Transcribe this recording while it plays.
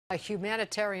A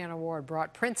humanitarian award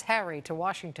brought Prince Harry to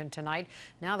Washington tonight.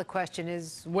 Now the question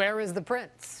is, where is the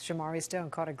prince? Shomari Stone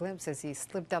caught a glimpse as he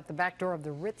slipped out the back door of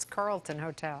the Ritz-Carlton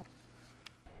Hotel.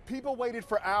 People waited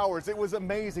for hours. It was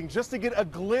amazing just to get a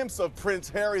glimpse of Prince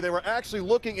Harry. They were actually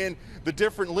looking in the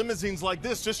different limousines like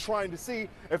this, just trying to see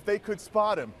if they could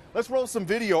spot him. Let's roll some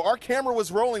video. Our camera was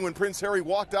rolling when Prince Harry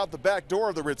walked out the back door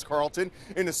of the Ritz-Carlton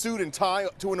in a suit and tie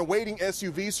to an awaiting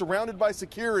SUV surrounded by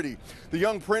security. The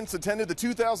young prince attended the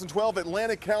 2012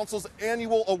 Atlantic Council's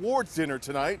annual awards dinner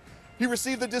tonight. He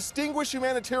received the Distinguished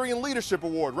Humanitarian Leadership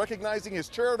Award, recognizing his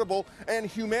charitable and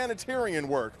humanitarian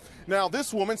work. Now,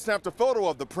 this woman snapped a photo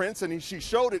of the prince and she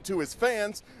showed it to his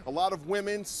fans. A lot of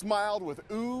women smiled with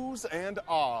oohs and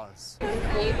ahs.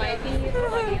 You might be the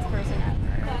luckiest person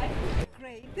ever.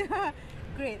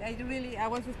 Great. Great. I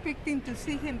was expecting to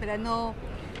see him, but I know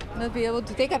not be able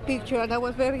to take a picture, and I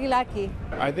was very lucky.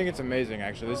 I think it's amazing,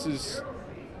 actually. This is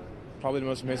probably the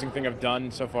most amazing thing I've done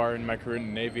so far in my career in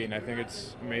the Navy, and I think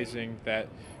it's amazing that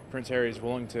Prince Harry is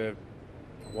willing to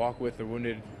walk with the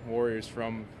wounded warriors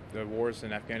from the wars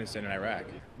in Afghanistan and Iraq.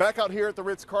 Back out here at the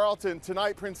Ritz-Carlton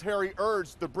tonight, Prince Harry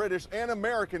urged the British and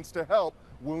Americans to help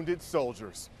wounded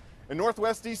soldiers. In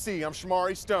Northwest D.C., I'm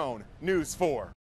Shomari Stone, News 4.